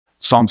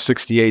Psalm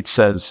 68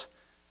 says,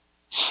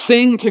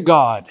 "Sing to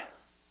God.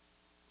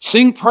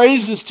 Sing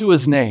praises to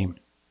his name.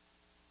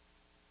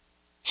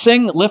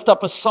 Sing, lift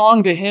up a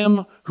song to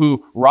him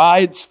who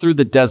rides through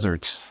the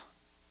desert.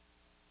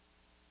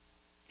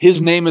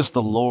 His name is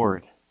the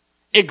Lord.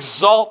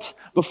 Exalt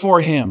before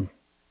him.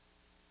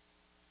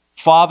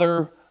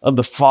 Father of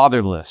the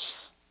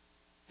fatherless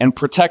and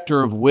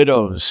protector of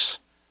widows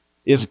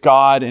is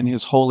God in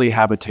his holy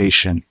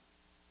habitation.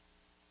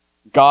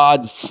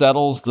 God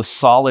settles the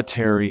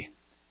solitary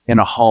in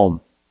a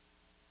home.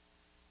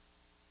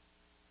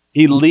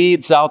 He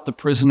leads out the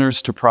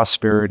prisoners to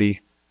prosperity,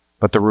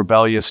 but the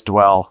rebellious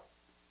dwell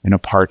in a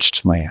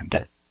parched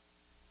land."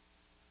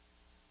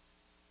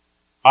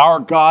 Our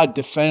God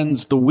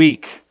defends the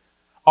weak.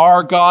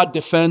 Our God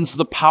defends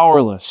the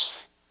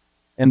powerless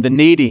and the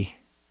needy.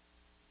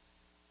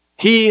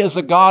 He is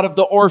a God of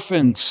the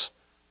orphans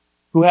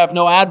who have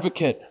no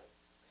advocate,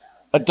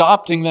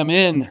 adopting them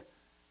in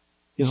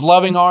his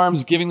loving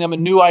arms, giving them a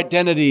new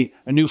identity,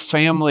 a new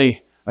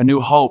family, a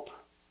new hope.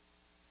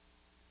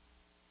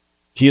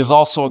 He is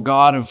also a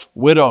God of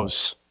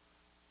widows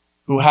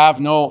who have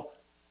no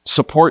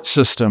support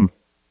system,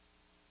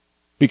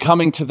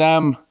 becoming to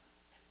them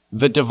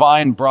the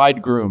divine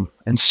bridegroom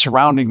and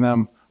surrounding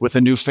them with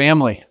a new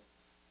family,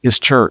 his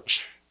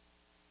church.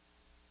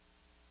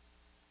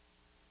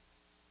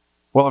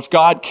 Well, if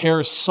God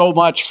cares so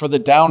much for the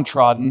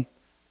downtrodden,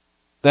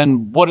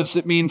 then what does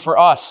it mean for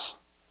us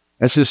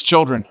as his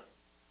children?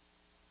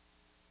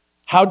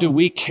 How do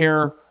we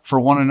care for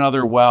one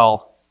another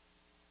well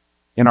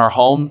in our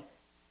home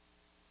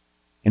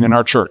and in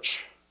our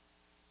church?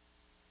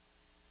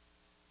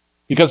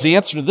 Because the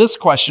answer to this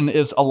question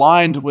is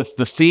aligned with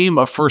the theme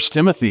of 1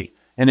 Timothy,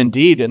 and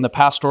indeed in the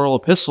Pastoral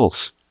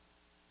Epistles,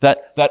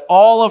 that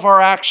all of our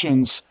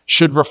actions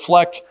should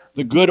reflect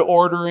the good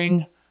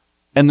ordering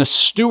and the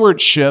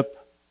stewardship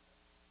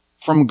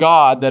from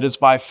God that is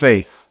by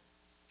faith.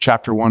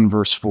 Chapter 1,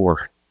 verse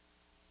 4.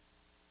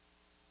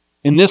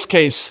 In this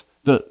case,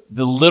 the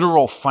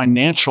literal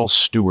financial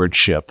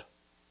stewardship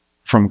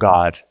from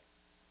God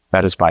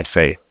that is by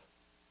faith.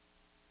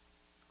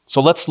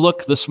 So let's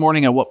look this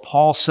morning at what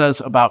Paul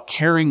says about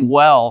caring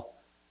well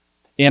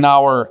in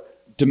our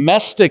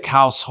domestic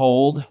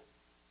household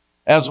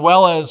as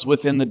well as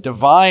within the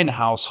divine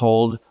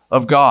household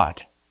of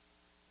God.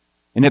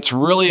 And it's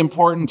really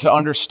important to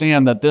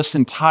understand that this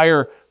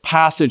entire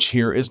passage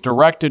here is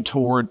directed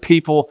toward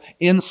people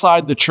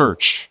inside the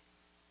church.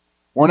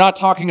 We're not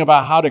talking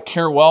about how to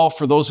care well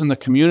for those in the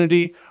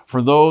community,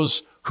 for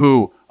those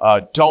who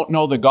don't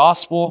know the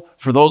gospel,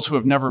 for those who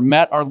have never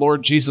met our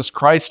Lord Jesus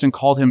Christ and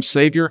called him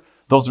Savior.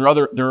 There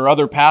are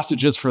other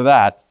passages for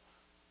that.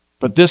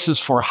 But this is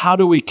for how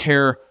do we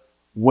care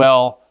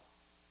well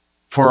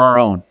for our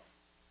own.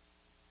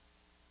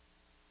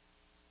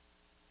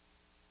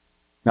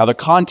 Now, the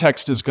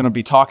context is going to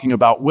be talking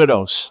about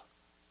widows.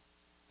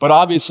 But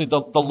obviously,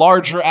 the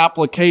larger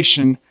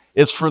application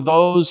is for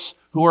those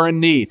who are in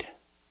need.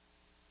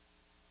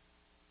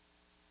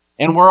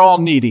 And we're all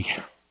needy,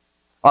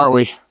 aren't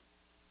we?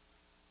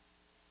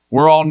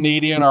 We're all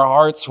needy in our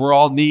hearts. We're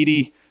all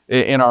needy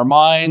in our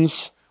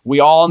minds. We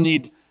all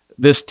need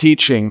this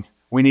teaching.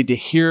 We need to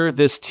hear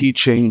this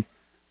teaching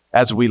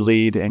as we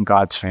lead in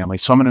God's family.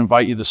 So I'm going to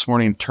invite you this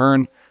morning to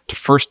turn to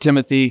 1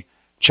 Timothy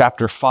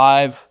chapter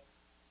 5.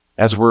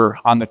 As we're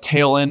on the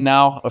tail end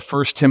now of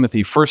 1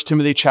 Timothy. 1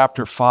 Timothy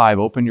chapter 5.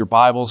 Open your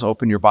Bibles,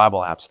 open your Bible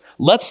apps.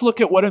 Let's look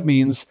at what it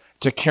means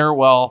to care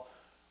well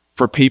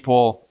for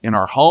people in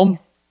our home,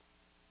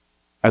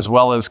 as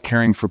well as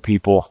caring for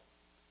people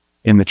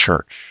in the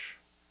church.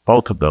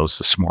 Both of those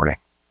this morning.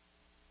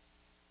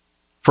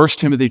 1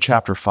 Timothy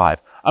chapter 5.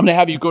 I'm going to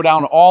have you go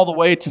down all the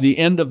way to the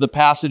end of the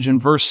passage in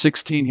verse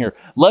 16 here.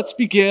 Let's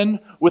begin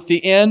with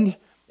the end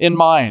in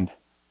mind.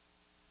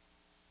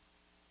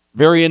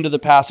 Very end of the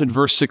passage,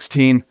 verse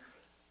 16.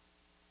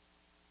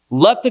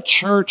 Let the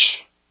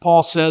church,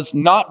 Paul says,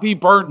 not be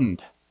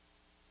burdened,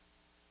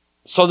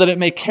 so that it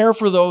may care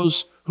for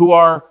those who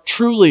are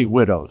truly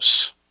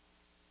widows.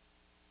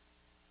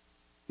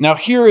 Now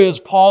here is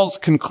Paul's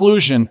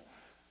conclusion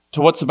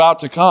to what's about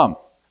to come.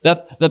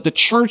 That the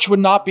church would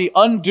not be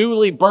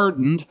unduly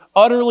burdened,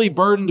 utterly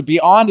burdened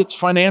beyond its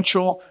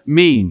financial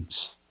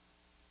means.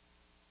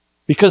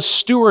 Because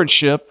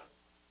stewardship,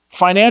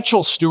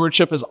 financial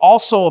stewardship, is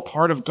also a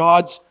part of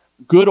God's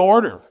good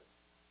order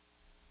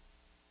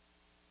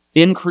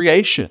in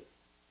creation.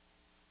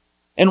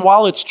 And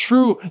while it's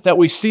true that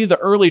we see the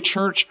early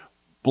church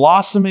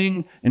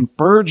blossoming and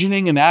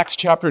burgeoning in Acts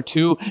chapter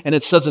 2, and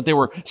it says that they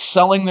were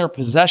selling their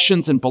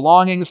possessions and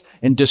belongings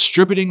and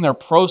distributing their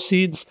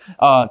proceeds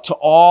to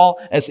all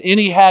as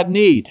any had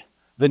need,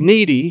 the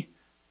needy.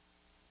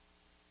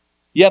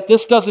 Yet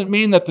this doesn't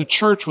mean that the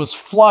church was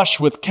flush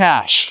with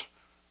cash.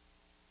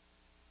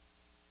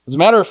 As a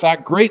matter of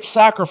fact, great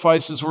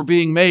sacrifices were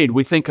being made.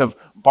 We think of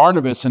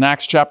Barnabas in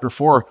Acts chapter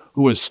 4,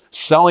 who was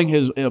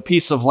selling a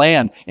piece of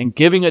land and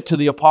giving it to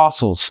the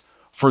apostles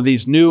for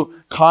these new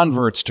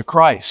converts to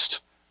Christ.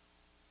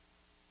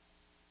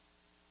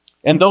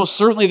 And though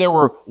certainly there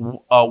were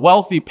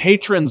wealthy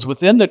patrons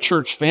within the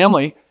church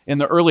family in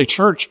the early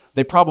church,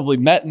 they probably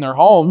met in their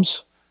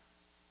homes,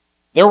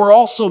 there were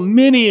also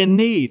many in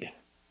need.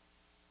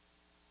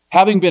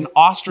 Having been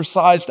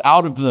ostracized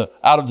out of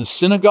the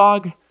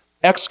synagogue,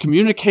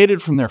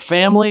 excommunicated from their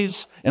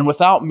families, and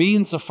without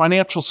means of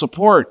financial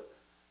support,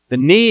 the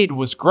need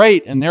was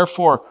great, and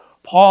therefore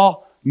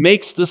Paul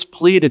makes this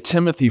plea to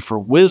Timothy for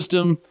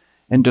wisdom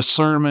and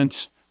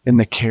discernment in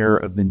the care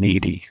of the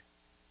needy.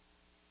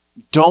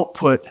 Don't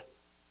put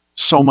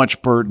so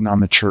much burden on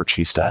the church,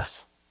 he says.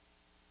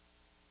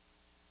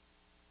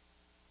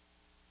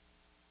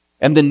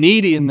 And the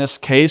needy in this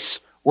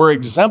case were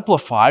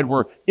exemplified,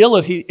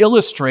 he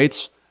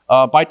illustrates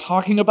by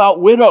talking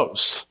about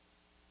widows.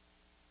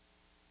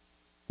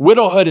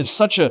 Widowhood is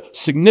such a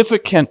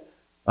significant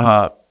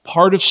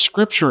part of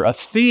Scripture, a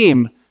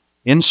theme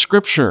in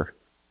Scripture.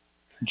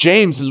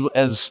 James,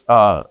 as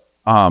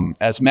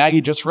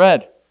Maggie just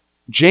read,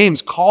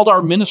 James called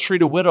our ministry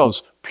to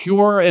widows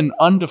pure and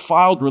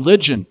undefiled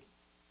religion,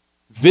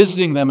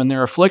 visiting them in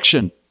their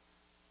affliction.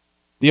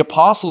 The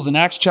apostles in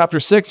Acts chapter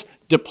 6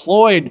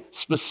 deployed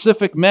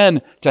specific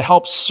men to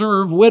help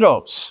serve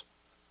widows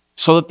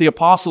so that the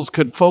apostles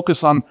could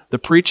focus on the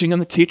preaching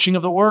and the teaching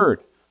of the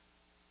word.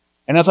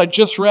 And as I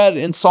just read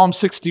in Psalm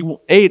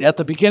 68 at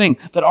the beginning,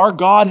 that our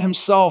God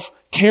himself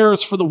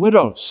cares for the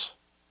widows.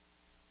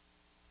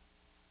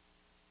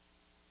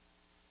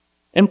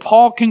 And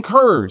Paul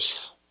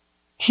concurs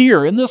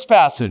here in this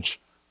passage,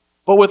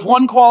 but with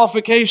one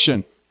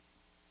qualification.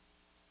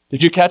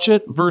 Did you catch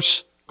it?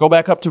 Go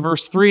back up to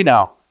verse 3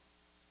 now.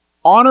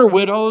 Honor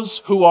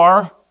widows who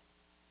are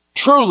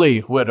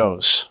truly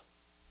widows.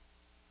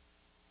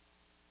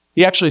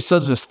 He actually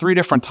says this 3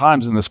 different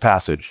times in this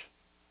passage.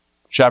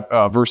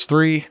 Verse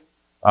 3,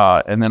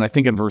 and then I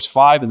think in verse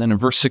 5, and then in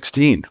verse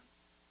 16.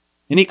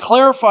 And he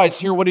clarifies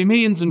here what he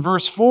means in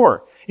verse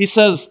 4. He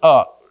says,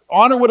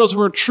 honor widows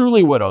who are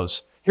truly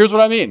widows. Here's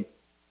what I mean.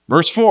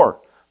 Verse 4.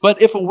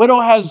 But if a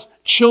widow has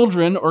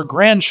children or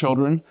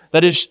grandchildren,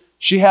 that is,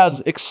 she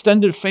has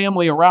extended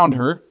family around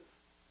her,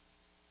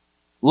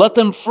 let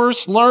them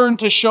first learn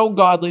to show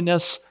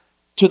godliness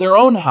to their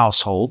own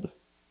household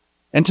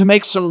and to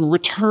make some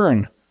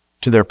return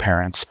to their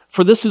parents,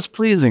 for this is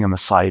pleasing in the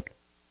sight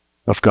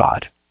of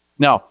God.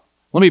 Now,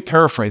 let me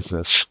paraphrase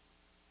this.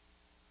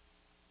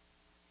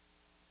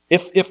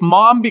 If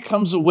mom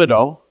becomes a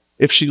widow,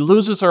 if she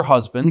loses her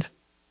husband,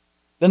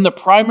 then the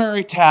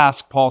primary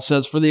task, Paul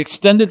says, for the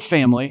extended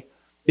family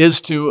is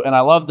to, and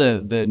I love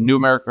the New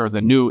American or the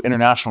New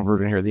International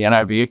Version here, the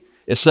NIV.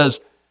 It says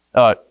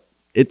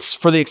it's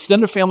for the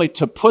extended family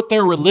to put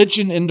their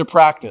religion into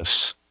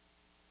practice.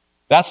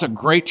 That's a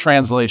great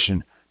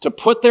translation. To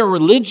put their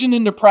religion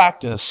into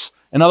practice,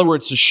 in other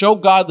words, to show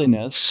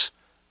godliness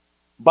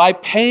by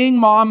paying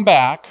mom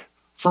back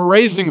for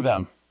raising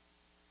them.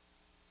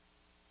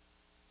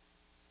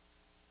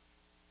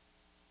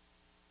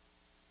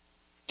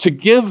 To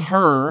give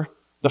her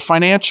the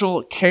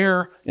financial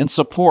care and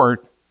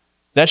support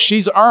that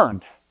she's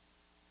earned.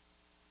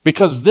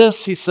 Because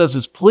this, he says,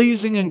 is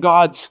pleasing in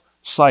God's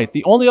sight.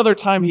 The only other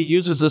time he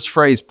uses this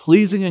phrase,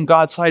 pleasing in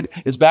God's sight,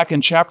 is back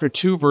in chapter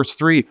 2, verse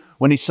 3,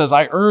 when he says,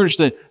 I urge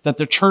that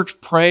the church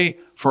pray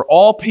for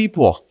all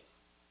people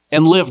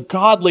and live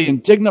godly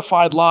and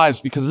dignified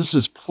lives, because this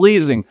is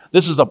pleasing.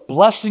 This is a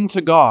blessing to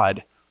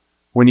God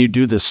when you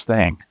do this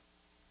thing.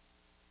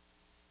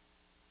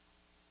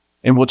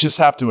 And we'll just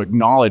have to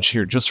acknowledge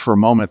here just for a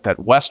moment that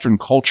Western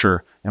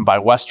culture, and by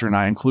Western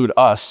I include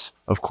us,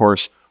 of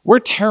course, we're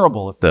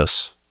terrible at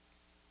this.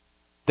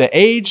 The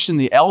aged and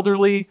the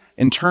elderly,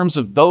 in terms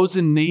of those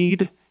in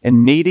need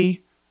and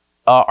needy,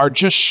 are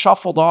just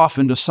shuffled off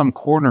into some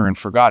corner and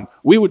forgotten.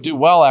 We would do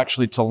well,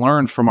 actually, to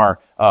learn from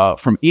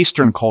from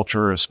Eastern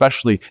culture,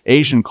 especially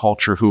Asian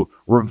culture, who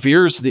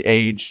reveres the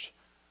aged,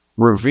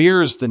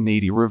 reveres the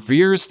needy,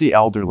 reveres the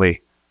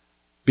elderly,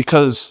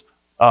 because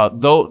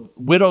though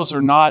widows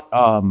are not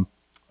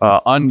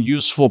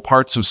unuseful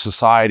parts of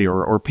society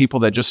or people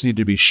that just need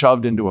to be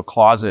shoved into a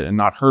closet and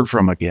not heard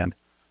from again,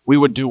 we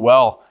would do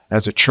well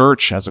as a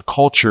church, as a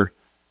culture,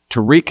 to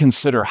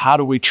reconsider how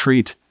do we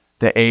treat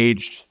the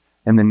aged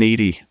and the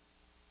needy.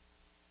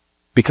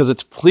 Because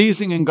it's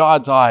pleasing in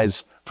God's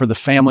eyes for the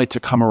family to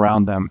come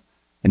around them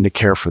and to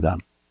care for them.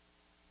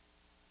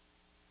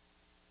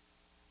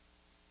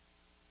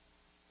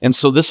 And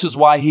so this is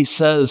why he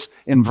says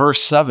in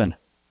verse 7,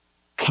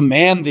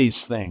 command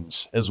these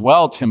things as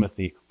well,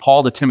 Timothy.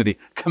 Paul to Timothy,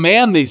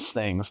 command these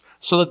things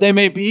so that they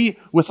may be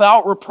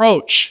without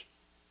reproach.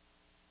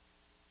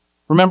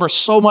 Remember,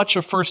 so much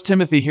of 1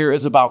 Timothy here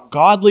is about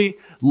godly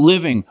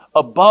living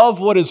above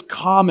what is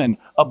common,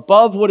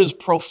 above what is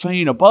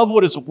profane, above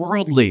what is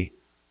worldly,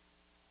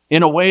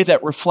 in a way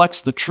that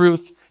reflects the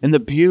truth and the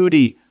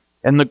beauty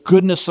and the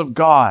goodness of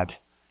God.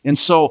 And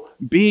so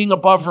being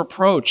above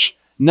reproach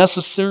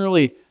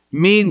necessarily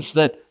means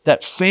that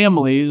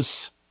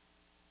families,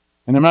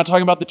 and I'm not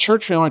talking about the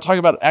church family, I'm talking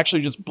about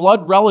actually just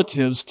blood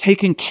relatives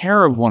taking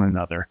care of one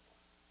another.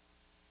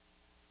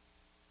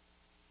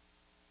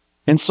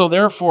 And so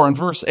therefore, in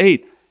verse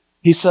 8,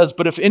 He says,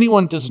 but if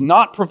anyone does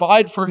not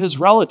provide for his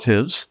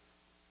relatives,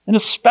 and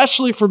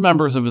especially for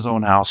members of his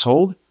own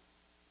household,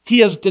 he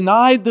has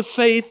denied the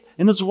faith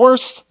and is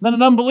worse than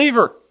an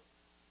unbeliever.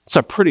 It's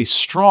a pretty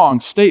strong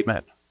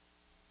statement.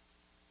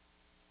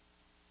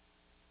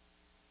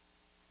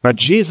 But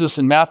Jesus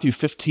in Matthew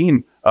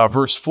 15,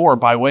 verse 4,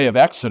 by way of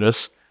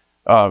Exodus,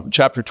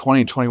 chapter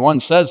 20 and 21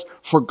 says,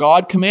 for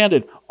God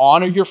commanded,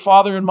 honor your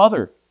father and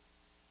mother.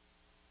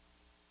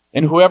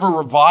 And whoever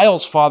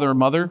reviles father or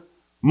mother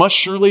must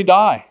surely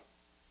die.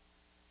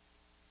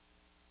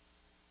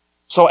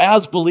 So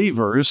as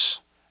believers,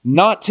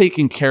 not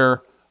taking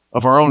care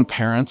of our own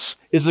parents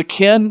is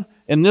akin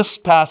in this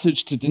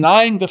passage to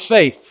denying the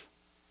faith.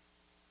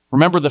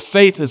 Remember, the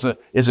faith is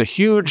a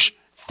huge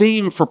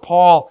theme for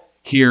Paul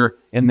here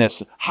in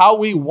this. How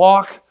we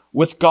walk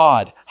with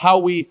God, how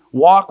we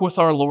walk with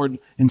our Lord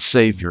and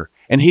Savior.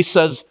 And he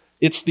says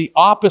it's the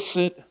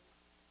opposite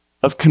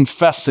of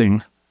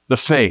confessing the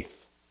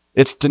faith.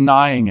 It's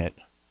denying it.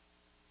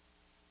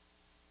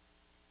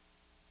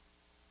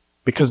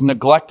 Because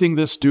neglecting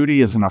this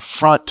duty is an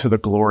affront to the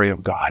glory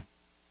of God.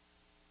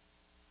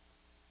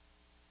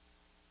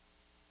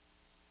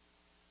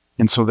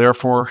 And so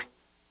therefore,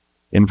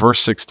 in verse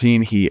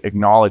 16, he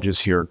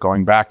acknowledges here,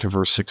 going back to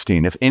verse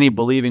 16, if any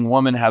believing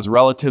woman has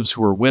relatives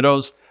who are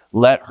widows,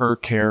 let her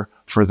care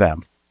for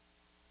them.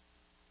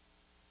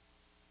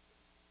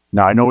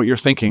 Now, I know what you're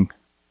thinking.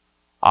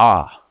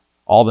 All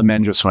the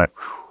men just went,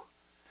 whew.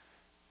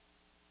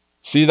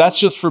 See, that's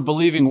just for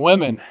believing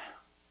women.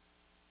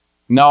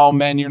 No,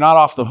 men, you're not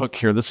off the hook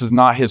here. This is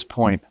not his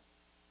point.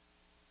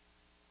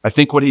 I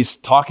think what he's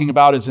talking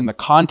about is in the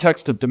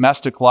context of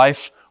domestic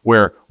life,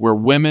 where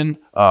women,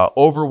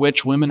 over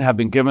which women have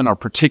been given a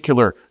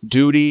particular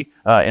duty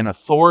and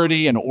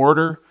authority and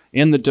order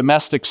in the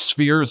domestic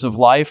spheres of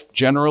life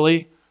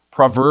generally,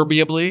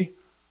 proverbially.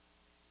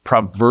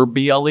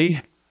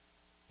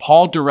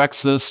 Paul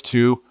directs this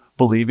to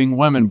believing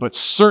women, but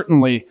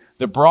certainly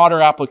the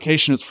broader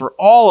application is for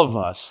all of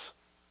us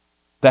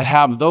that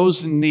have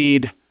those in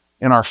need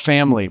in our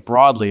family,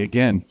 broadly,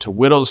 again, to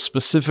widows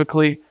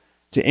specifically,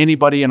 to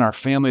anybody in our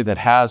family that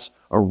has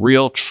a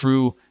real,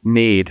 true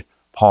need.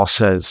 Paul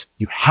says,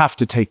 you have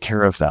to take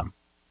care of them.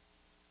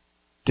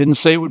 Didn't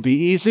say it would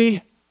be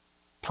easy.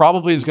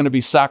 Probably is going to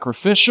be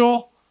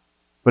sacrificial,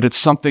 but it's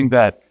something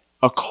that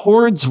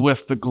accords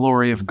with the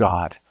glory of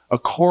God,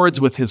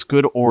 accords with his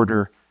good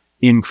order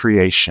in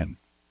creation.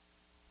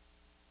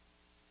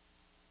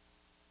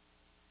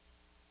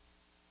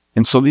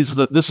 And so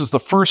this is the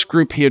first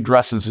group he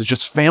addresses, is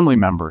just family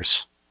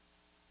members.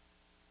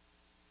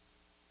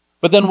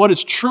 But then what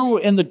is true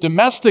in the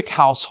domestic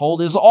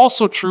household is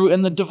also true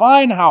in the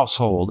divine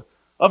household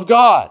of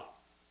God.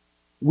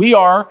 We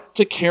are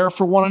to care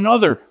for one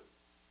another,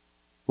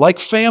 like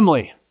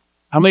family.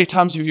 How many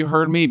times have you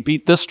heard me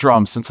beat this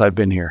drum since I've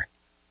been here?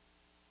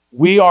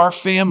 We are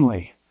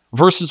family.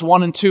 Verses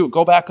 1 and 2,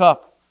 go back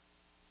up,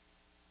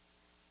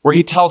 where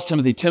he tells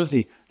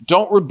Timothy,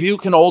 don't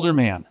rebuke an older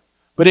man,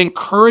 but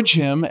encourage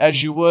him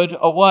as you would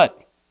a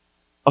what?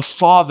 A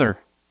father.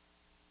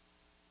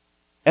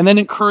 And then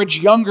encourage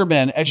younger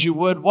men as you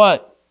would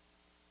what?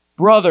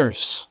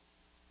 Brothers.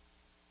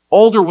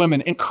 Older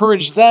women,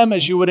 encourage them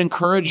as you would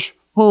encourage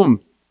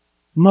whom?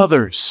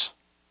 Mothers.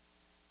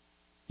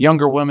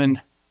 Younger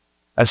women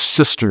as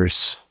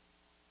sisters.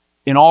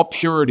 In all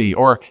purity,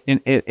 or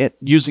in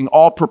using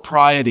all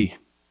propriety.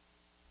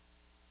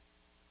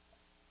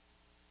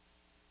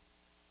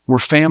 We're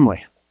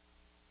family.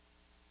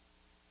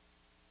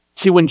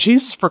 See, when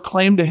Jesus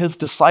proclaimed to his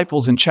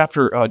disciples in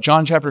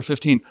John chapter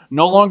 15,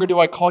 no longer do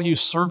I call you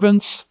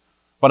servants,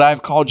 but I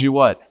have called you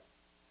what?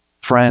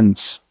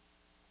 Friends.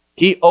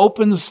 He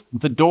opens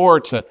the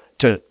door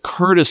to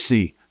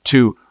courtesy,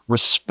 to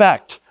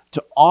respect,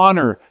 to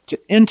honor, to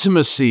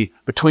intimacy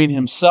between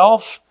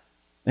himself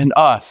and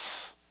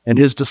us and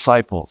his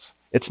disciples.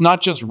 It's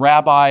not just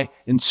rabbi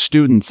and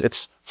students,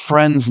 it's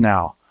friends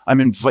now.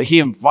 He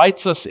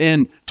invites us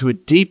in to a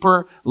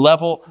deeper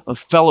level of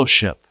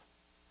fellowship.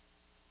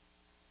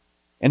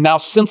 And now,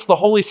 since the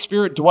Holy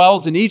Spirit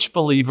dwells in each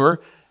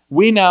believer,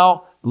 we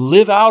now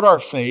live out our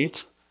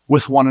faith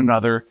with one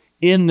another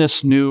in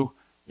this new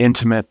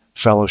intimate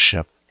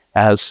fellowship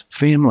as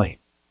family.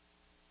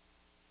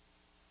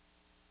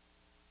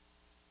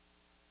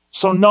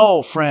 So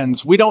no,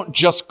 friends, we don't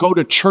just go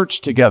to church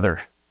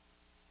together.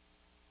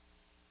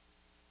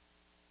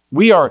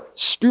 We are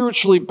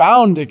spiritually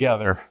bound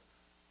together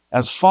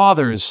as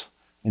fathers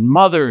and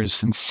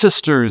mothers and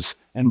sisters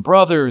and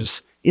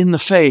brothers in the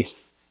faith.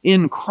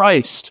 In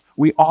Christ,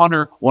 we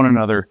honor one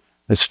another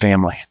as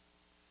family.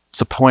 It's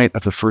the point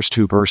of the first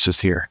two verses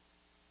here.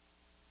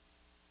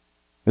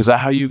 Is that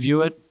how you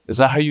view it? Is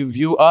that how you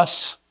view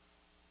us?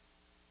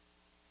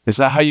 Is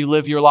that how you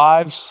live your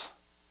lives?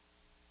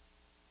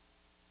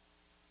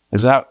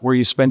 Is that where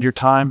you spend your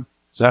time?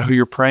 Is that who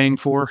you're praying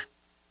for?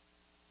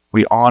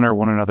 We honor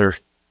one another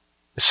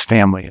as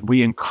family.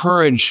 We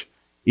encourage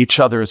each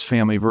other as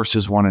family,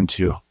 verses 1 and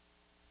 2.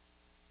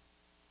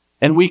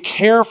 And we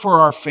care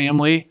for our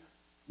family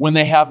when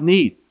they have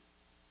need.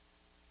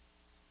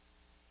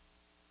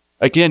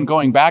 Again,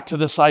 going back to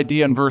this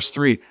idea in verse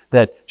 3,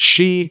 that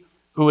she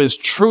who is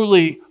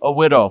truly a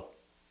widow.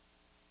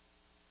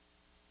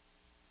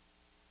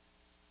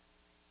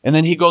 And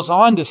then he goes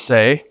on to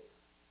say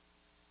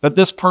that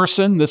this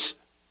person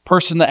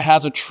that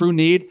has a true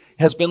need,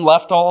 has been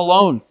left all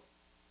alone,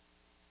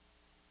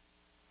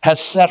 has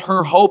set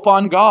her hope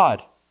on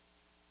God,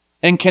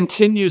 and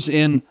continues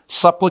in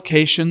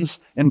supplications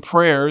and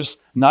prayers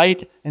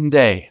night and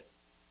day.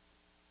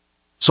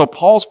 So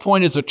Paul's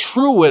point is a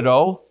true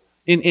widow,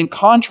 in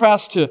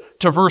contrast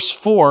to verse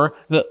 4,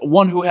 the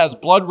one who has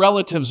blood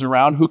relatives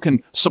around who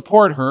can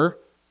support her.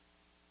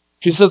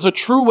 She says a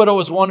true widow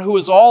is one who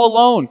is all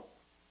alone.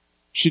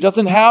 She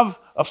doesn't have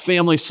a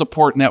family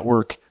support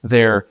network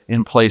there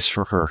in place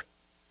for her.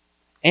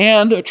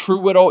 And a true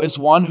widow is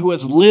one who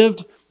has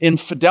lived in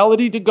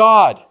fidelity to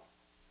God.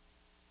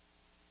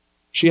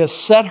 She has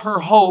set her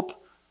hope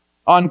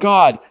on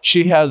God.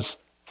 She has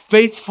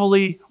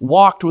faithfully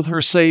walked with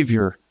her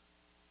Savior.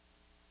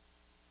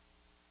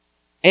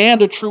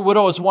 And a true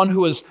widow is one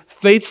who is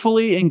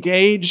faithfully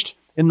engaged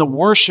in the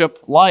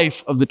worship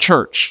life of the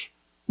church.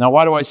 Now,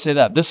 why do I say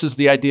that? This is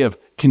the idea of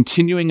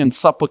continuing in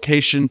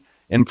supplication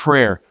and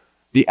prayer.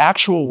 The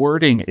actual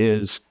wording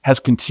has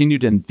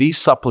continued in the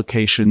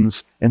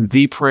supplications and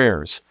the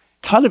prayers,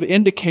 kind of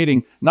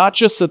indicating not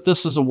just that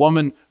this is a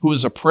woman who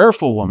is a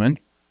prayerful woman,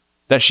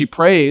 that she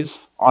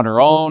prays on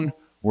her own,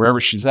 wherever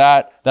she's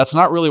at. That's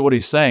not really what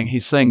he's saying.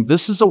 He's saying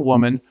this is a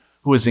woman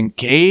who is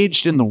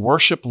engaged in the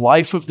worship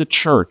life of the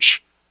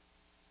church.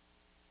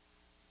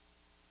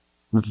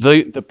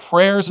 The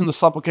prayers and the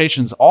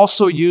supplications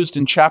also used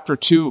in chapter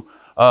 2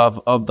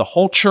 of the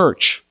whole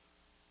church,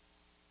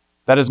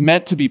 that is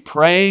meant to be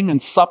praying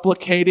and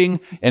supplicating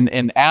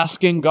and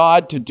asking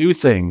God to do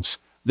things.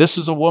 This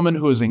is a woman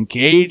who is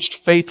engaged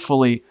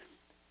faithfully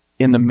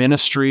in the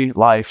ministry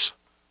life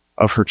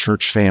of her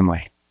church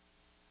family.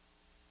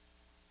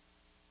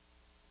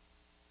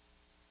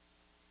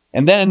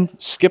 And then,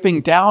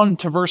 skipping down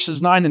to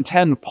verses 9 and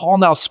 10, Paul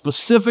now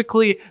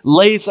specifically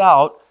lays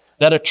out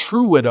that a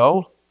true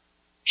widow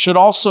should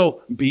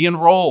also be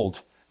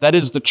enrolled. That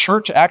is, the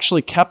church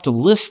actually kept a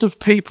list of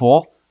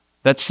people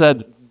that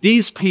said,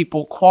 these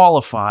people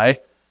qualify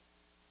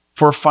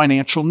for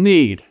financial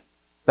need.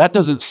 That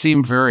doesn't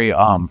seem very,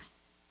 in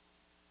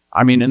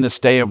this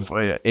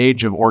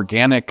age of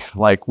organic,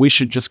 like we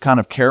should just kind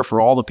of care for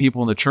all the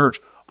people in the church.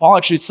 Paul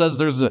actually says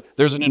there's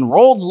an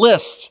enrolled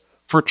list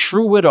for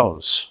true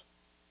widows.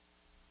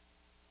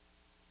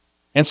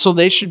 And so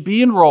they should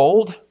be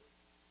enrolled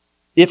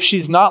if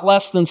she's not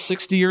less than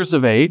 60 years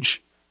of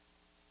age.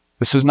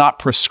 This is not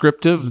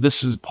prescriptive.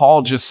 This is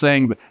Paul just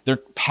saying that they're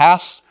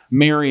past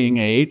marrying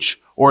age,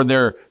 or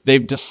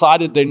they've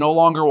decided they no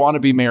longer want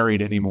to be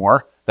married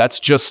anymore. That's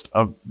just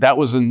that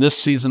was in this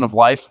season of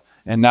life,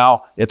 and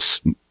now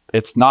it's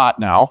not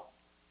now.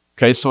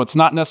 Okay, so it's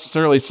not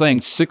necessarily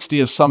saying 60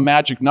 is some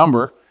magic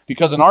number,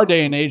 because in our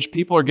day and age,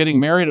 people are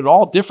getting married at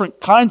all different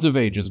kinds of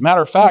ages.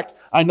 Matter of fact,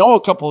 I know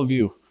a couple of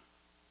you.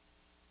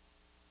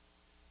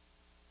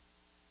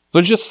 So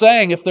just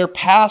saying, if they're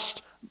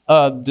past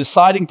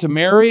deciding to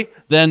marry,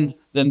 then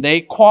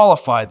they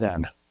qualify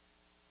then.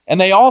 And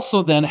they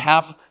also then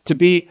have to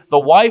be the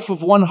wife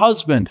of one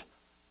husband.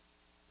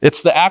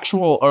 It's the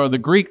actual, or the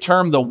Greek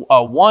term, the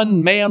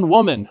one-man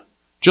woman.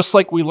 Just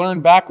like we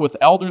learned back with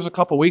elders a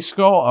couple weeks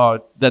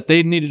ago, that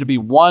they needed to be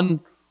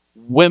one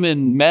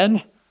women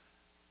men.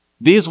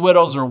 These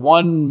widows are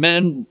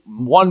one-man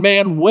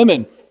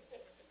women.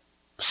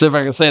 See if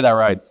I can say that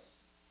right.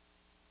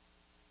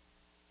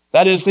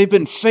 That is, they've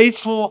been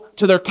faithful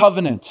to their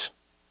covenant,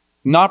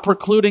 not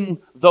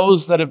precluding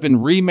those that have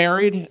been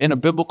remarried in a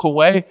biblical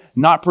way,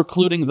 not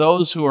precluding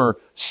those who are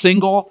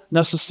single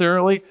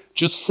necessarily,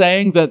 just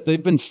saying that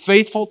they've been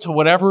faithful to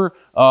whatever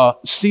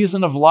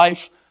season of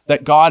life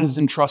that God has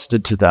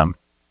entrusted to them.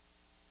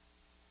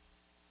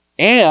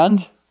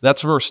 And,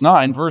 that's verse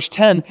 9. Verse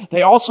 10,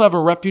 they also have a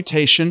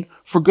reputation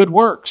for good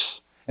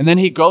works. And then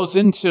he goes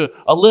into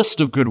a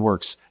list of good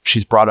works.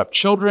 She's brought up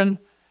children,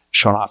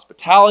 shown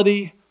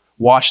hospitality,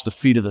 washed the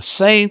feet of the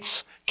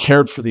saints,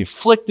 cared for the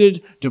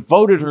afflicted,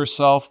 devoted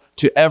herself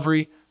to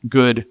every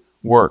good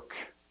work.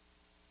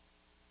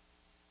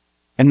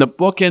 And the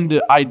bookend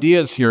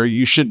ideas here,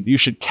 you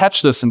should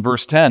catch this in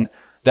verse 10,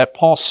 that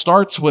Paul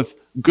starts with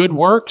good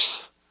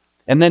works,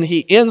 and then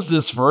he ends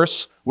this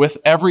verse with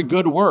every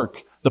good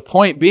work. The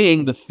point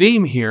being, the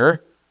theme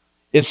here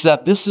is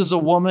that this is a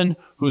woman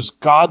whose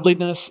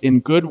godliness in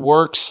good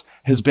works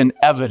has been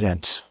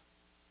evident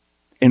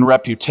in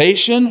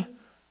reputation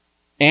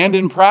and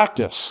in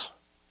practice.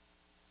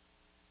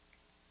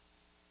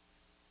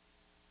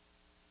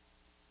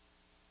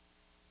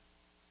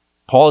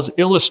 Paul is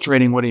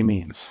illustrating what he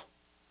means.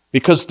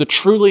 Because the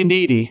truly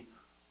needy,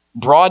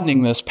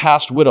 broadening this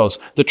past widows,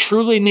 the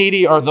truly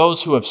needy are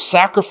those who have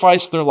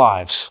sacrificed their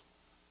lives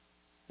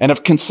and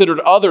have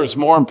considered others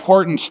more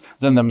important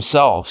than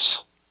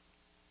themselves.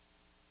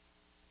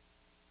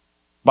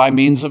 By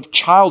means of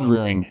child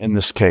rearing in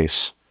this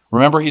case,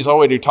 Remember, he's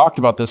already talked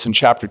about this in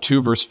chapter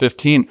 2, verse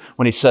 15,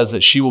 when he says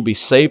that she will be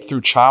saved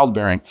through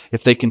childbearing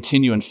if they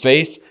continue in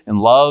faith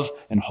and love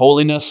and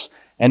holiness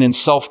and in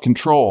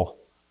self-control.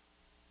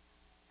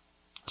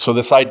 So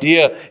this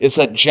idea is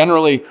that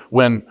generally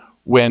when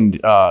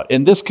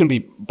and this can be,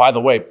 by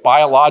the way,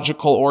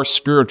 biological or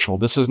spiritual.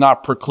 This is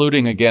not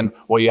precluding, again,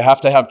 well, you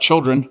have to have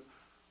children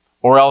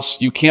or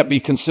else you can't be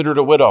considered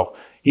a widow.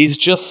 He's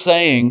just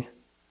saying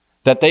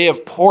that they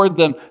have poured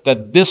them,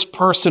 that this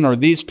person or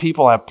these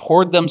people have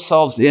poured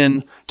themselves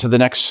in to the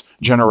next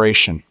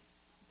generation.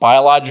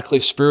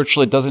 Biologically,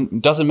 spiritually,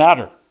 it doesn't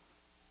matter.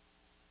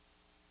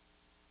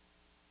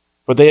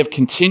 But they have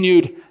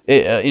continued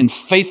in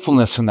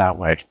faithfulness in that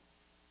way.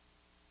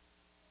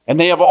 And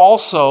they have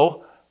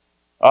also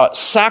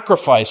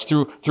sacrificed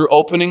through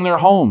opening their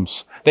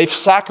homes. They've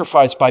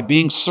sacrificed by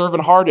being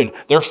servant-hearted.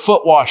 They're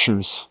foot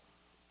washers.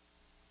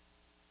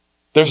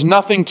 There's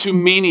nothing too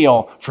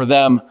menial for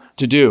them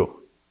to do.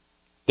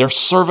 They're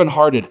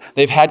servant-hearted.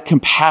 They've had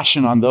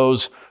compassion on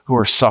those who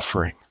are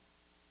suffering.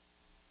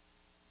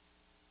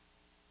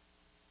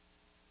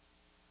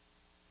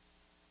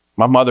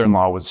 My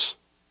mother-in-law was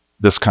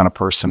this kind of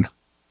person.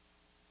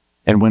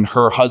 And when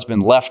her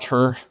husband left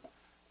her,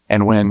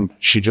 and when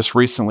she just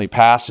recently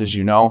passed, as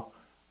you know,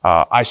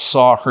 I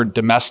saw her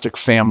domestic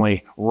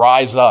family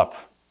rise up.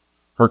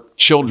 Her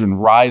children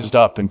rised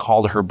up and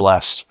called her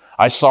blessed.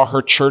 I saw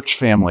her church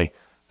family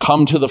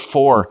come to the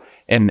fore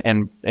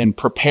and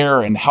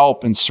prepare and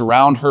help and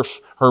surround her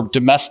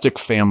domestic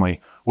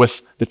family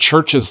with the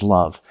church's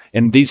love.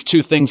 And these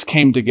two things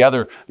came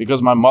together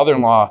because my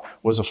mother-in-law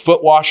was a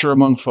foot washer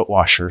among foot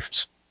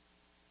washers.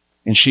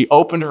 And she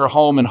opened her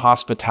home in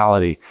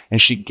hospitality,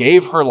 and she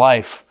gave her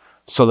life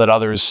so that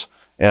others,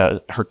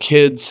 her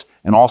kids,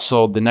 and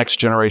also the next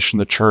generation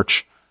of the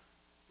church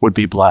would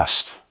be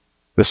blessed.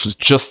 This was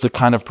just the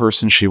kind of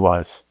person she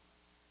was.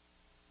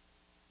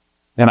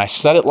 And I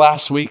said it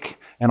last week,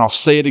 and I'll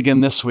say it again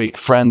this week.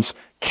 Friends,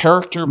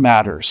 character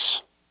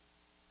matters.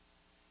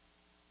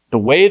 The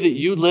way that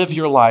you live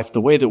your life, the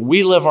way that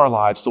we live our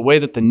lives, the way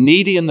that the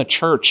needy in the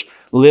church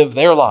live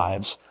their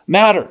lives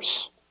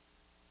matters.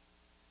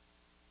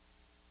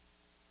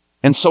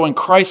 And so in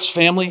Christ's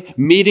family,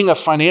 meeting a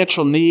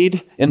financial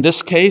need, in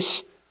this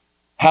case,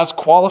 has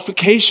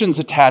qualifications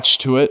attached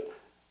to it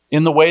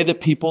in the way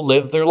that people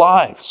live their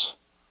lives.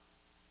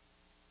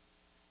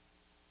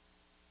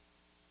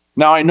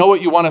 Now, I know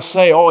what you want to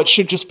say. Oh, it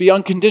should just be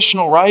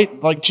unconditional,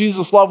 right? Like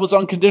Jesus' love was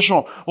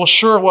unconditional. Well,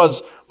 sure it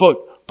was,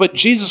 but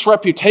Jesus'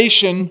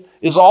 reputation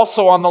is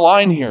also on the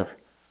line here.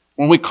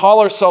 When we call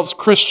ourselves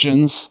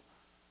Christians,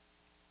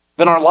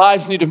 then our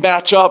lives need to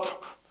match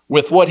up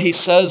with what he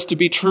says to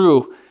be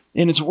true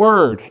in his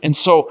word. And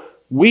so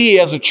we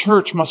as a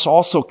church must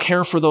also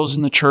care for those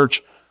in the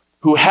church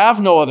who have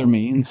no other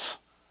means,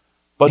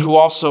 but who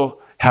also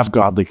have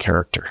godly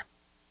character.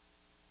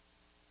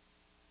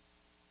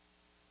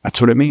 That's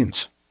what it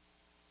means.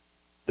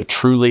 The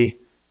truly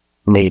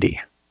needy.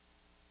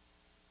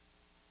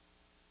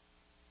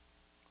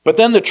 But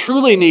then the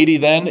truly needy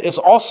then is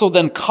also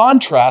then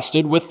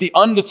contrasted with the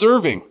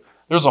undeserving.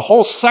 There's a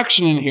whole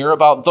section in here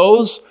about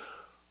those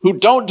who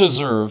don't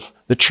deserve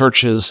the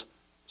church's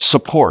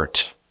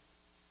support,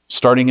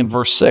 starting in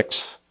verse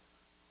 6,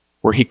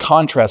 where he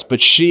contrasts,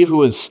 but she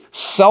who is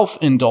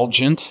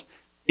self-indulgent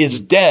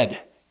is dead,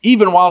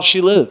 even while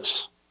she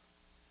lives.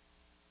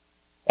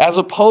 As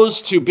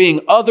opposed to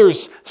being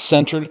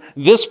others-centered,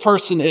 this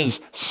person is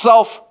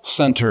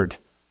self-centered.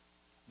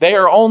 They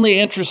are only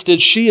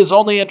interested, she is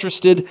only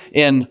interested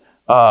in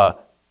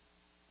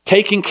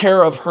taking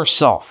care of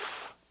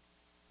herself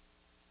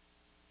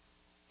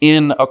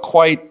in a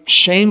quite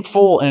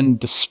shameful and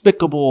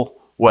despicable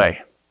way.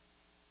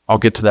 I'll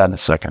get to that in a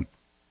second.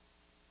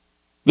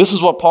 This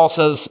is what Paul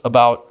says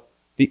about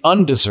the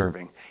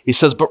undeserving. He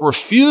says, but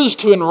refuse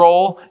to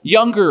enroll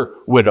younger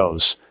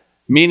widows,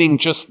 meaning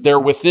just they're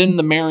within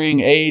the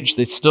marrying age,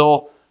 they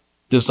still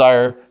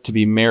desire to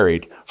be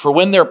married. For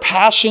when their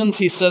passions,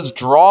 he says,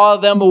 draw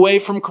them away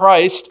from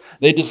Christ,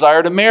 they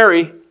desire to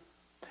marry,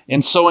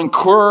 and so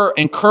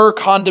incur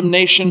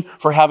condemnation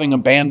for having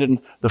abandoned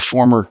the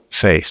former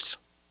faith.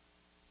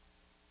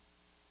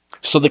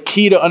 So the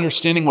key to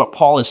understanding what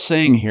Paul is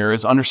saying here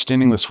is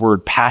understanding this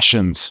word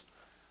passions,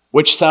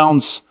 which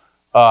sounds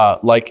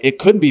like it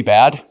could be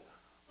bad,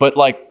 but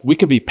like we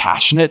could be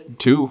passionate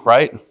too,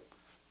 right?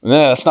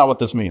 That's not what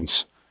this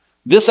means.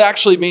 This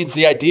actually means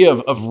the idea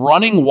of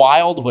running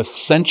wild with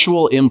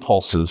sensual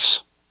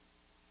impulses,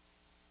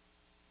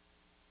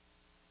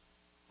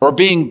 or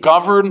being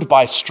governed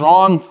by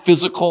strong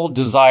physical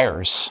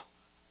desires,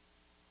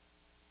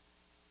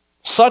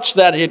 such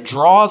that it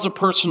draws a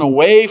person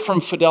away from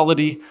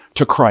fidelity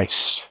to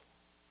Christ.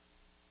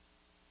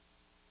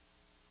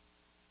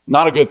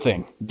 Not a good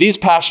thing. These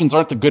passions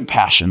aren't the good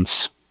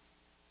passions.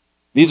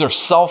 These are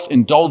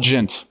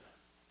self-indulgent,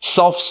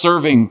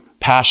 self-serving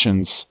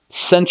passions,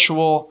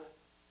 sensual,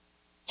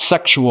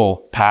 sexual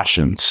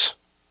passions.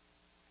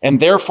 And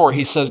therefore,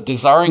 he says,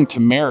 desiring to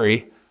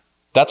marry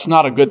That's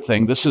not a good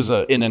thing. This is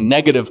in a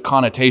negative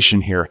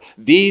connotation here.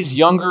 These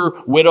younger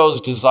widows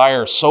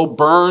desire so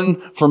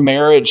burn for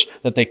marriage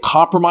that they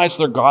compromise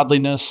their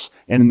godliness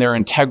and their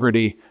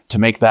integrity to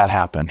make that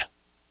happen.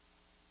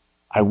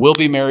 I will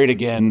be married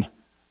again,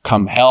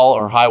 come hell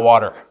or high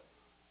water.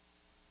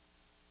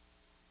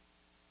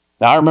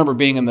 Now, I remember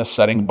being in this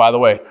setting. By the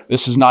way,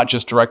 this is not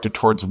just directed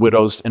towards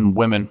widows and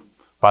women,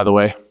 by the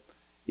way,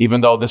 even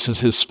though this is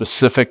his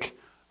specific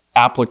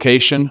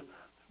application.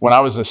 When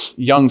I was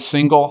a young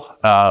single,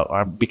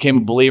 I became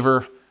a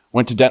believer,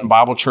 went to Denton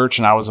Bible Church,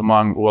 and I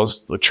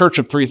was the church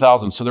of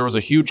 3,000. So there was a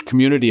huge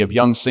community of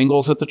young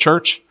singles at the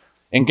church.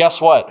 And guess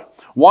what?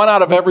 1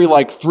 out of every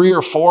 3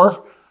 or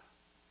 4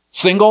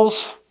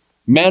 singles,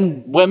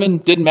 men, women,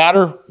 didn't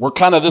matter, were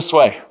kind of this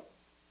way.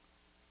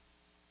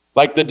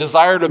 The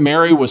desire to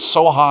marry was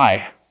so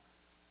high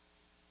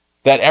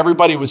that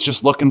everybody was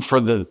just looking for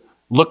the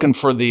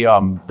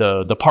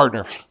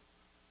partner,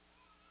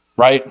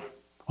 right?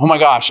 Oh my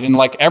gosh, and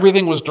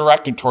everything was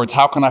directed towards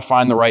how can I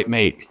find the right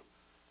mate?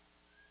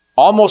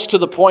 Almost to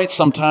the point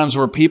sometimes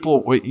where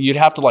you'd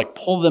have to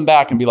pull them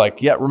back and be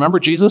like, yeah, remember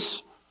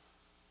Jesus?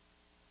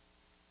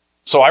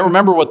 So I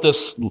remember what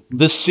this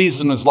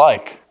season is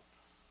like.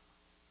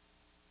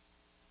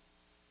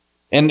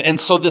 And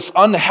so this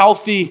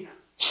unhealthy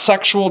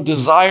sexual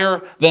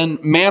desire then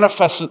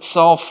manifests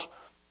itself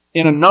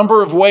in a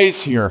number of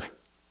ways here.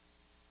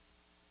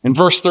 In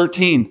verse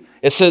 13,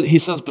 he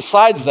says,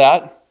 besides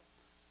that,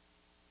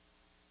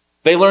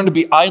 they learn to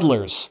be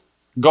idlers,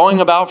 going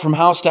about from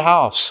house to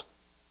house.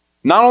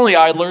 Not only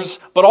idlers,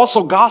 but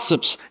also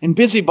gossips and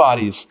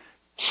busybodies,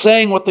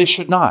 saying what they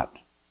should not.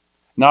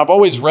 Now, I've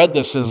always read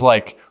this as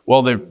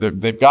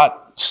they've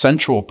got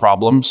sensual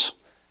problems,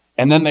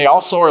 and then they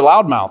also are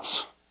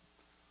loudmouths.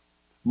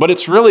 But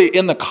it's really,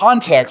 in the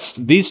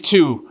context, these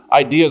two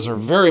ideas are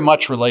very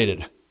much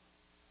related.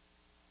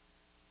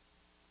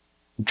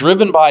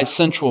 Driven by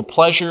sensual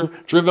pleasure,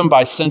 driven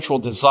by sensual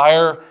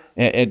desire,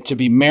 and to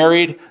be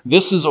married.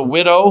 This is a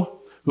widow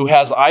who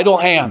has idle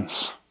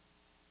hands.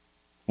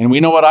 And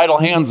we know what idle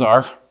hands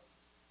are.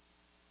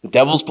 The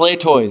devil's play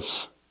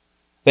toys.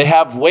 They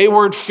have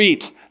wayward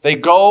feet. They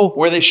go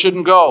where they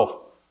shouldn't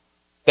go.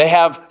 They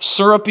have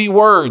syrupy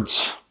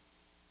words.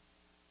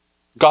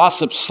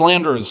 Gossip,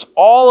 slanders,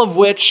 all of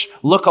which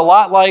look a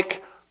lot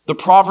like the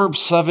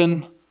Proverbs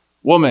 7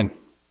 woman.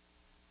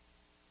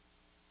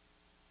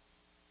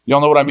 Y'all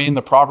know what I mean,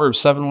 the Proverbs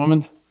 7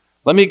 woman?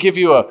 Let me give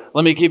you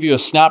a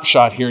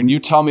snapshot here, and you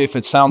tell me if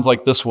it sounds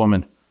like this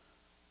woman.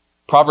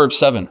 Proverbs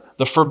 7,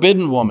 the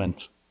forbidden woman,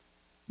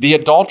 the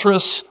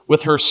adulteress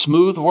with her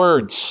smooth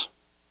words.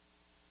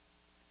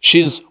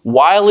 She's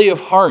wily of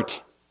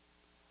heart,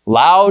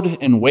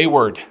 loud and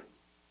wayward.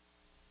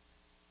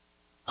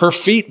 Her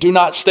feet do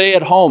not stay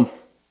at home.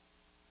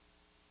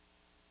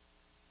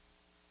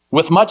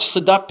 With much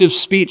seductive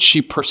speech,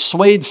 she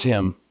persuades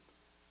him,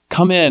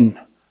 come in,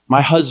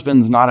 my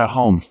husband's not at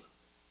home.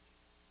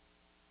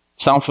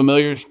 Sound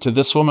familiar to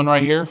this woman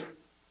right here?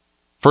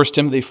 1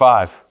 Timothy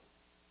 5.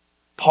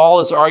 Paul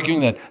is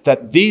arguing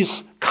that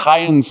these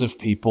kinds of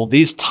people,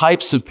 these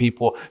types of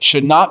people,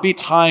 should not be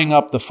tying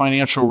up the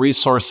financial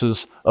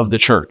resources of the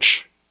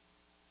church.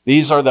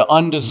 These are the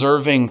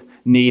undeserving,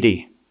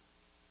 needy.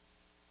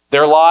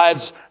 Their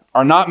lives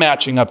are not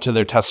matching up to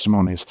their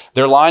testimonies.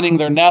 They're lining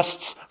their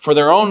nests for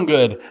their own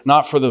good,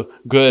 not for the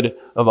good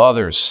of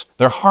others.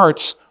 Their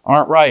hearts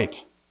aren't right.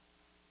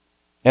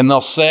 And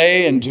they'll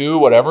say and do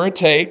whatever it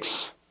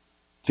takes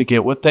to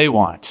get what they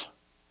want.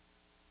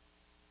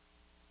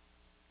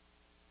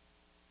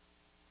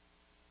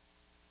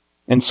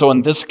 And so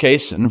in this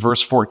case, in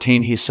verse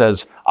 14, he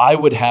says, I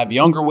would have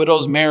younger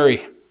widows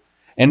marry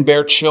and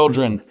bear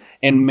children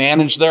and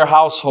manage their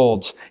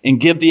households and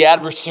give the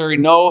adversary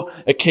no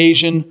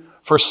occasion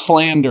for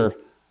slander,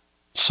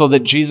 so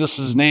that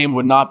Jesus' name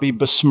would not be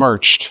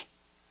besmirched.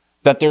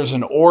 That there's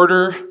an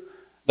order,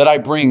 that I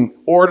bring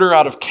order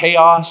out of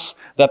chaos,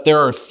 that there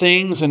are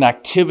things and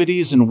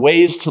activities and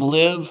ways to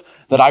live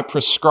that I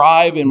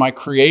prescribe in my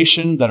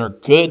creation that are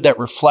good, that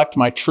reflect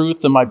my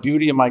truth and my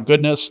beauty and my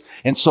goodness.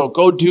 And so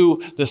go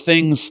do the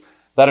things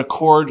that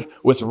accord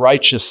with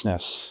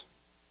righteousness.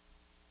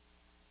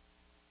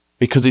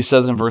 Because he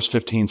says in verse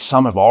 15,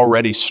 some have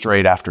already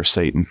strayed after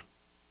Satan.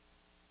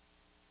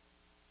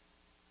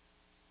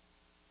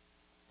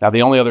 Now,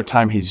 the only other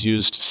time he's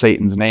used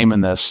Satan's name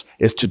in this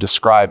is to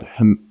describe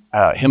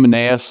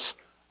Hymenaeus,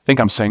 I think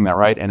I'm saying that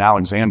right, and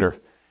Alexander.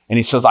 And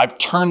he says, I've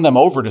turned them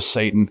over to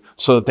Satan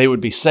so that they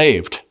would be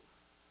saved.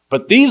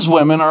 But these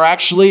women are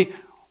actually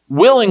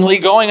willingly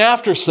going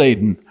after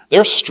Satan.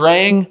 They're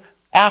straying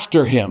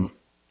after him.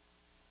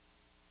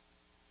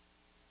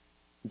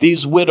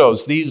 These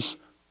widows, these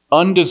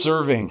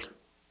undeserving,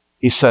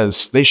 he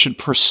says, they should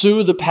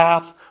pursue the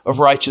path of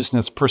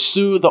righteousness,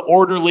 pursue the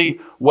orderly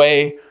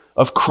way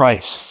of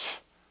Christ,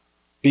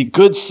 be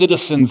good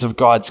citizens of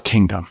God's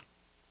kingdom.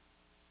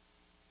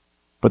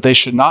 But they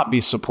should not be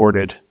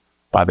supported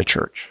by the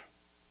church.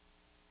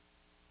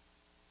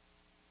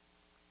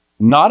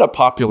 Not a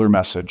popular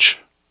message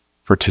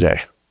for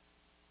today.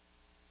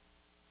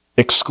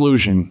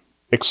 Exclusion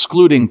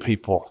excluding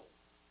people.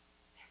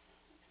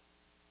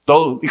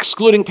 Though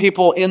excluding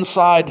people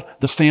inside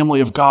the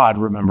family of God,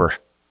 remember.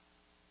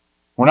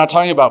 We're not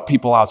talking about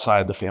people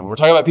outside the family. We're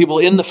talking about people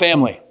in the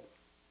family.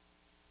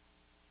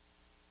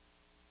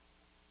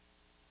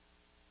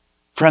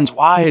 Friends,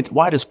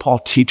 why does Paul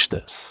teach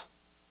this?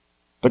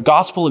 The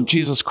gospel of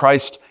Jesus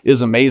Christ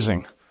is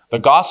amazing. The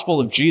gospel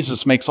of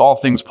Jesus makes all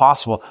things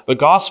possible. The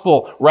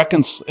gospel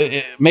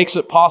makes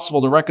it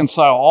possible to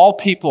reconcile all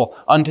people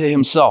unto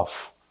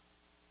himself.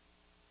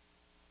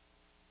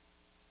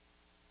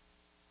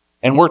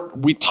 And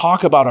we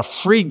talk about a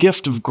free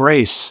gift of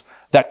grace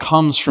that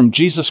comes from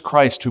Jesus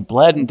Christ, who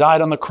bled and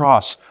died on the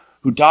cross,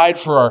 who died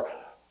for our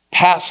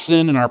past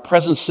sin and our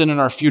present sin and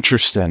our future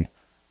sin.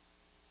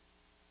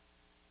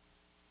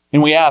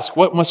 And we ask,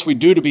 what must we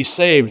do to be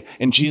saved?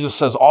 And Jesus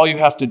says, all you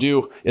have to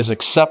do is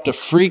accept a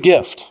free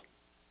gift.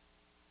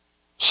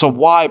 So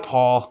why,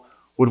 Paul,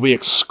 would we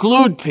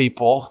exclude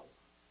people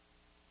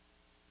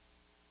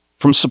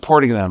from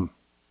supporting them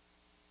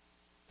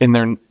in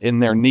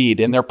their need,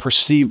 in their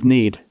perceived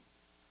need?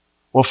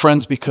 Well,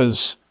 friends,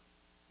 because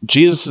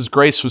Jesus'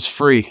 grace was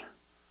free,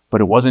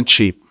 but it wasn't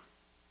cheap.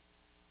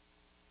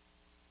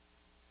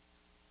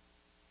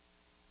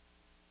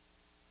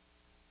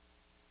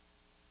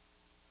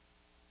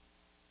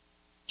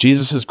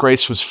 Jesus'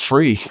 grace was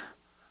free,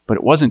 but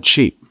it wasn't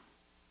cheap.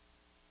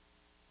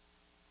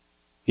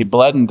 He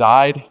bled and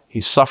died.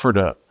 He suffered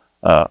a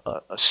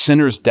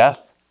sinner's death.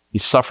 He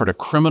suffered a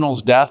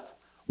criminal's death,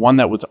 one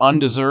that was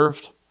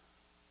undeserved.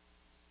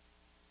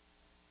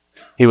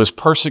 He was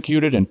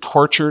persecuted and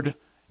tortured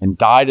and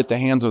died at the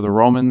hands of the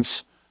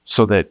Romans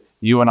so that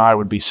you and I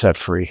would be set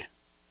free.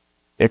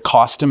 It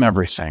cost him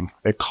everything.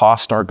 It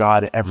cost our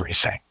God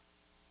everything.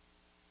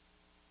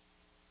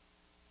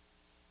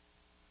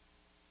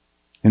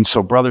 And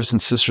so, brothers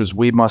and sisters,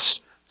 we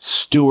must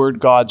steward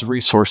God's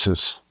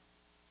resources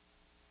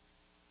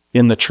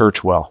in the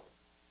church well.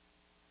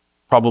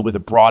 Probably the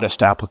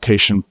broadest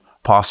application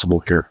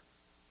possible here.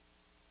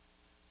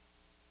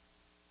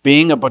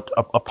 Being a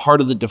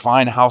part of the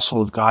divine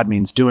household of God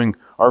means doing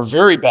our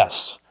very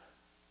best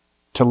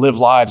to live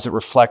lives that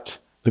reflect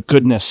the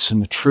goodness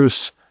and the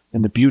truth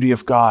and the beauty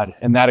of God.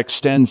 And that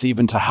extends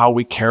even to how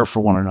we care for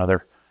one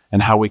another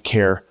and how we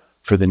care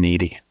for the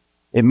needy.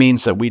 It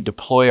means that we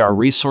deploy our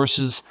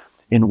resources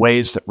in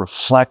ways that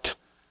reflect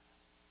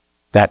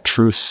that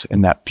truth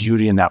and that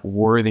beauty and that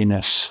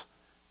worthiness,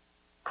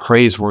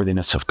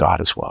 praiseworthiness of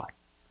God as well.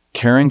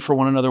 Caring for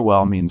one another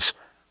well means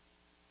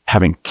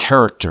having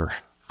character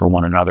for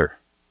one another.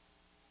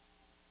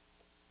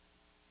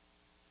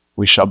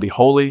 We shall be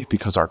holy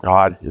because our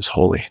God is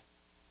holy.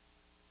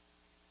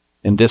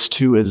 And this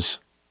too is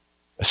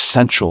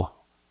essential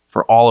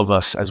for all of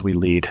us as we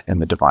lead in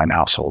the divine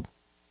household.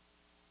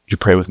 Would you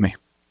pray with me?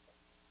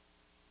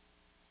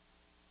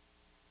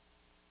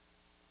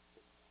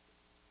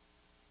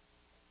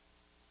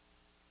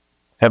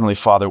 Heavenly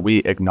Father, we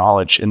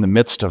acknowledge in the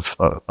midst of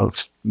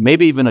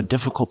maybe even a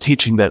difficult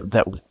teaching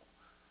that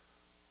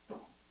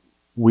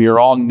we are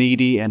all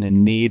needy and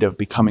in need of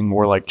becoming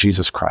more like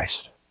Jesus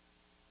Christ.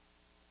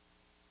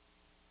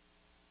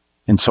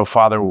 And so,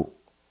 Father,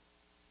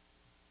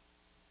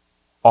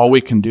 all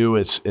we can do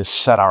is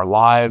set our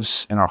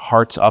lives and our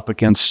hearts up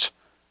against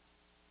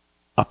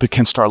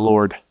our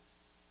Lord.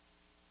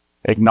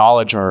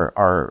 Acknowledge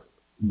the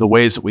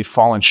ways that we've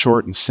fallen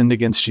short and sinned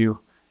against you,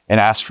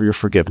 and ask for your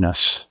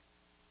forgiveness.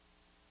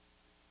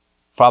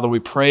 Father, we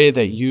pray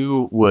that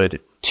you would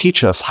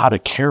teach us how to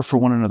care for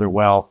one another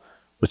well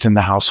within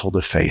the household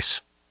of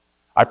faith.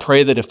 I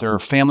pray that if there are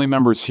family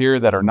members here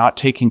that are not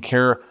taking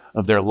care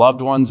of their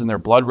loved ones and their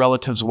blood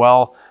relatives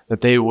well,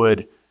 that they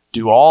would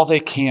do all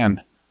they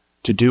can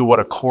to do what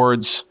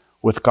accords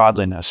with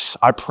godliness.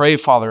 I pray,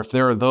 Father, if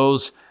there are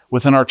those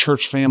within our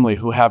church family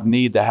who have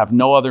need, that have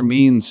no other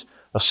means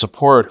of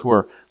support, who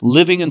are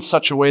living in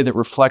such a way that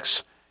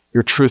reflects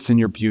your truth and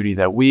your beauty,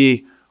 that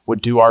we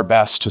would do our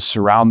best to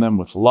surround them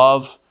with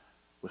love,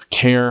 with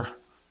care,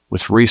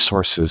 with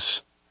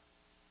resources.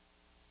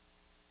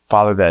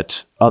 Father,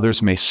 that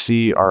others may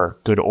see our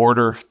good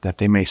order, that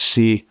they may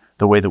see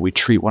the way that we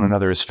treat one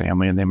another as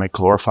family, and they may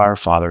glorify our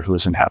Father who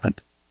is in heaven.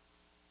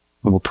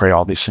 We will pray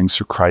all these things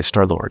through Christ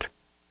our Lord.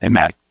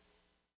 Amen.